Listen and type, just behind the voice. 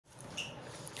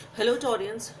Hello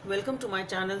Taurians, welcome to my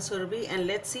channel Surabhi, and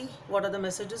let's see what are the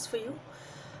messages for you.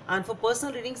 And for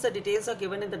personal readings, the details are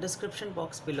given in the description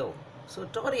box below. So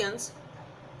Taurians,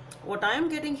 what I am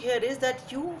getting here is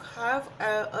that you have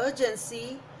an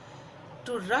urgency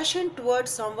to rush in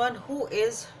towards someone who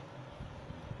is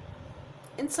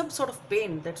in some sort of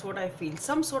pain. That's what I feel,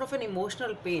 some sort of an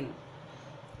emotional pain.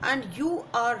 And you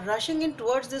are rushing in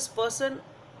towards this person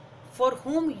for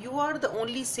whom you are the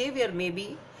only savior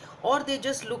maybe, or they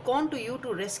just look on to you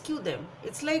to rescue them.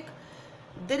 It's like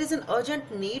there is an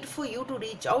urgent need for you to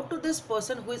reach out to this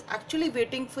person who is actually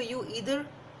waiting for you. Either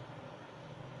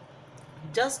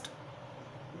just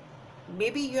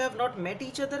maybe you have not met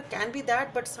each other, can be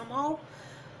that, but somehow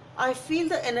I feel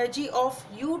the energy of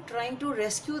you trying to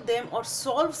rescue them or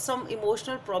solve some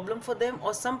emotional problem for them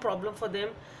or some problem for them,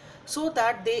 so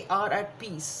that they are at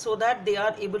peace, so that they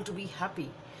are able to be happy.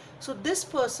 So this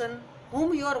person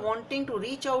whom you are wanting to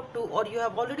reach out to, or you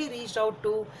have already reached out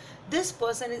to, this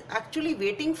person is actually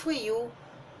waiting for you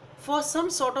for some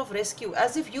sort of rescue,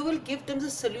 as if you will give them the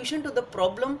solution to the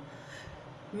problem.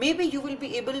 Maybe you will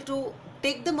be able to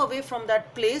take them away from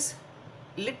that place,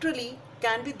 literally,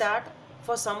 can be that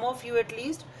for some of you at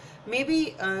least.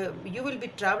 Maybe you will be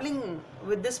traveling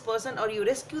with this person, or you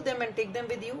rescue them and take them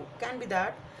with you, can be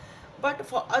that. But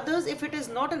for others, if it is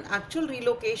not an actual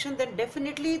relocation, then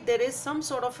definitely there is some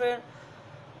sort of a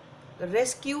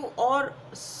rescue or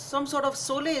some sort of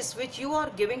solace which you are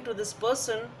giving to this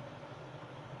person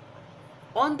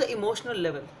on the emotional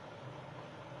level.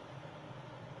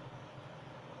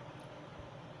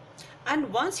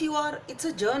 And once you are, it's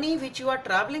a journey which you are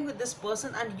traveling with this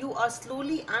person, and you are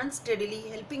slowly and steadily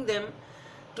helping them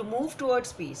to move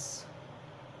towards peace.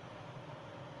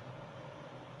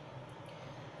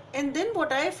 And then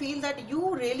what I feel, that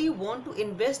you really want to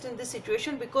invest in this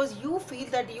situation because you feel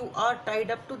that you are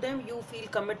tied up to them, you feel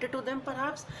committed to them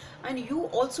perhaps, and you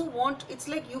also want, it's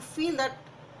like you feel that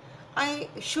I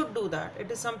should do that. It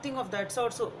is something of that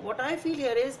sort. So what I feel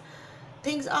here is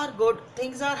things are good,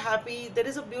 things are happy, there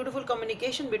is a beautiful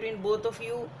communication between both of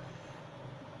you,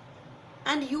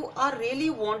 and you are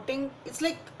really wanting, it's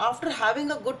like after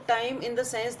having a good time, in the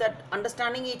sense that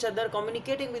understanding each other,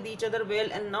 communicating with each other well,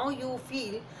 and now you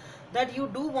feel that you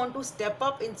do want to step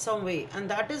up in some way, and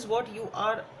that is what you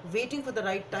are waiting for the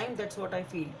right time. That's what I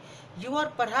feel. You are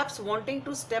perhaps wanting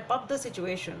to step up the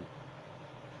situation,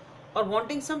 or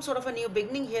wanting some sort of a new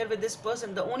beginning here with this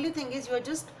person. The only thing is you are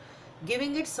just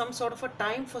giving it some sort of a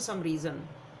time for some reason.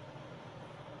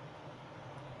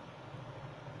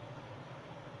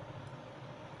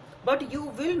 But you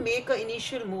will make an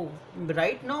initial move.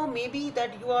 Right now maybe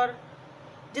that you are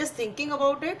just thinking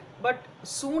about it, but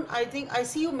soon I think I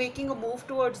see you making a move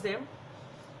towards them.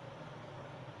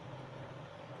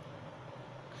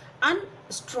 And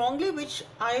strongly, which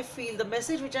I feel, the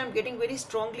message which I am getting very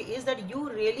strongly is that you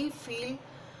really feel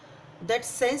that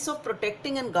sense of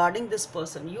protecting and guarding this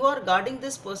person. You are guarding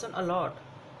this person a lot.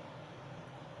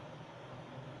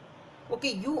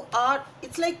 Okay, you are,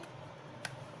 it's like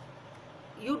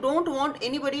you don't want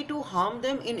anybody to harm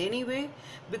them in any way,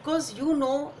 because you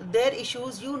know their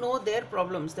issues, you know their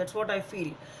problems. That's what I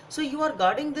feel. So you are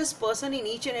guarding this person in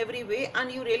each and every way,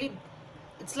 and you really,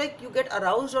 it's like you get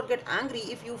aroused or get angry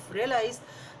if you realize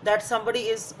that somebody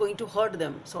is going to hurt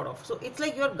them, sort of. So it's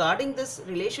like you're guarding this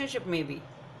relationship. Maybe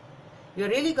you're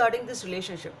really guarding this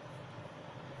relationship.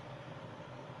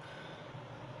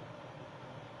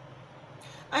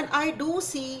 And I do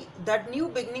see that new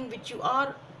beginning which you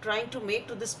are trying to make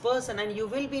to this person, and you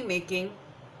will be making,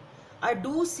 I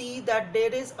do see that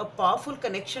there is a powerful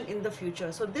connection in the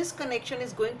future. So this connection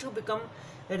is going to become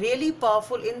really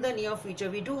powerful in the near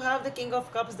future. We do have the King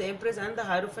of Cups, the Empress, and the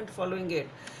Hierophant following it.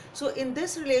 So in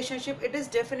this relationship, it is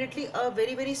definitely a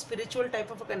very, very spiritual type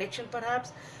of a connection.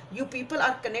 Perhaps you people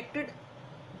are connected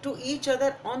to each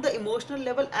other on the emotional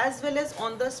level as well as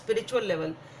on the spiritual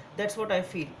level. That's what I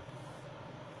feel.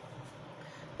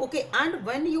 Okay, and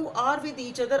when you are with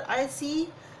each other, I see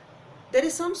there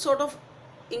is some sort of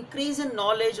increase in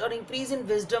knowledge or increase in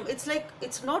wisdom. It's like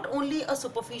it's not only a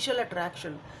superficial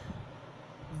attraction.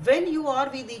 When you are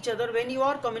with each other, when you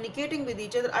are communicating with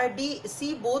each other, I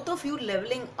see both of you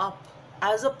leveling up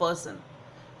as a person.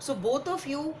 So both of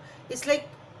you, it's like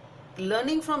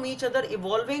learning from each other,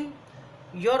 evolving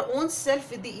your own self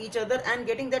with each other, and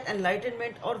getting that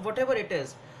enlightenment or whatever it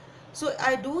is. So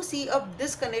I do see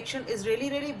this connection is really,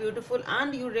 really beautiful,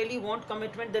 and you really want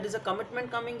commitment. There is a commitment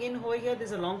coming in over here.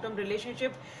 There's a long-term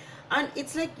relationship, and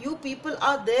it's like you people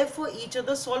are there for each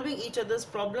other, solving each other's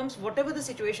problems, whatever the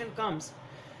situation comes,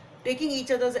 taking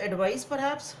each other's advice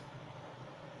perhaps.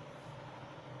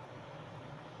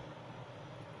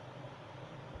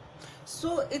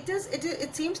 So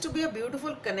it seems to be a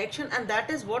beautiful connection, and that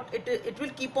is what it will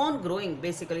keep on growing.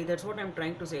 Basically, that's what I'm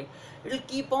trying to say. It will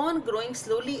keep on growing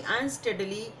slowly and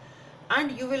steadily,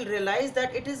 and you will realize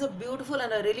that it is a beautiful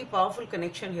and a really powerful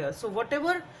connection here. So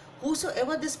whatever,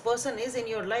 whosoever this person is in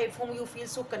your life, whom you feel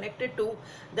so connected to,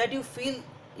 that you feel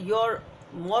your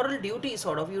moral duty,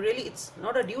 sort of, you really, it's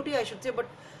not a duty, I should say, but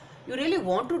you really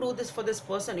want to do this for this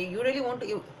person. You really want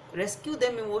to rescue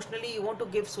them emotionally, you want to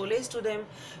give solace to them,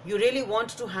 you really want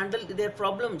to handle their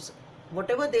problems,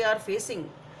 whatever they are facing,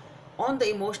 on the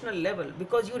emotional level,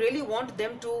 because you really want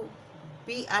them to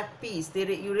be at peace.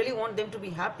 You really want them to be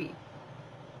happy.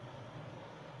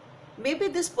 Maybe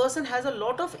this person has a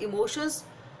lot of emotions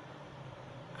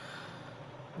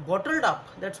bottled up.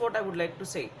 That's what I would like to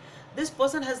say. This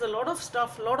person has a lot of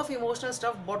stuff, lot of emotional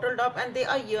stuff bottled up, and they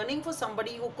are yearning for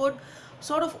somebody who could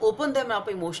sort of open them up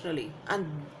emotionally. And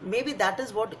maybe that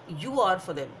is what you are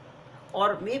for them.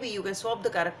 Or maybe you can swap the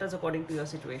characters according to your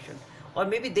situation. Or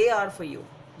maybe they are for you.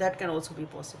 That can also be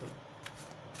possible.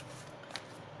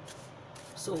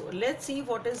 So let's see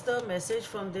what is the message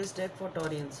from this deck for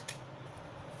Taurians.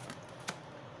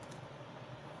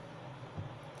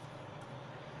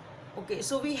 Okay,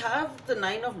 so we have the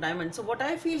Nine of Diamonds. So what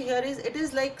I feel here is, it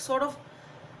is like sort of,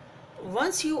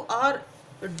 once you are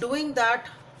doing that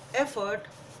effort,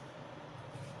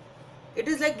 it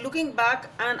is like looking back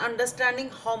and understanding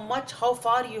how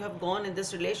far you have gone in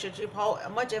this relationship, how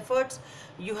much efforts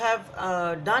you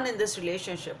have done in this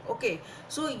relationship. Okay,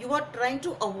 so you are trying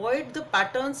to avoid the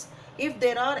patterns, if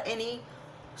there are any,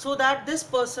 so that this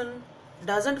person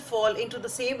doesn't fall into the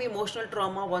same emotional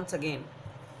trauma once again.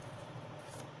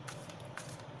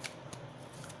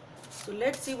 So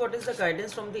let's see what is the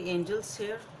guidance from the angels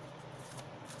here.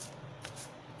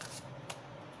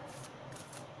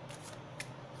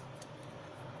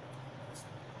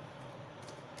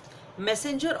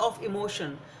 Messenger of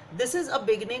emotion. This is a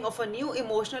beginning of a new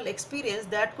emotional experience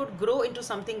that could grow into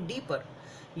something deeper.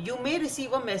 You may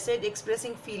receive a message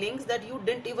expressing feelings that you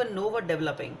didn't even know were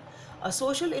developing. A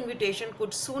social invitation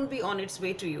could soon be on its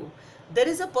way to you. There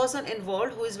is a person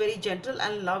involved who is very gentle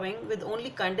and loving with only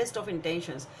kindest of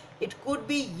intentions. It could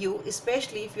be you,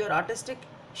 especially if you're artistic,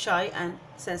 shy and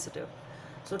sensitive.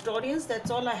 So Taurians, that's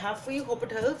all I have for you. Hope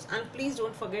it helps, and please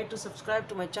don't forget to subscribe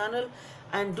to my channel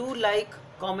and do like,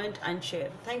 comment and share.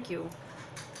 Thank you.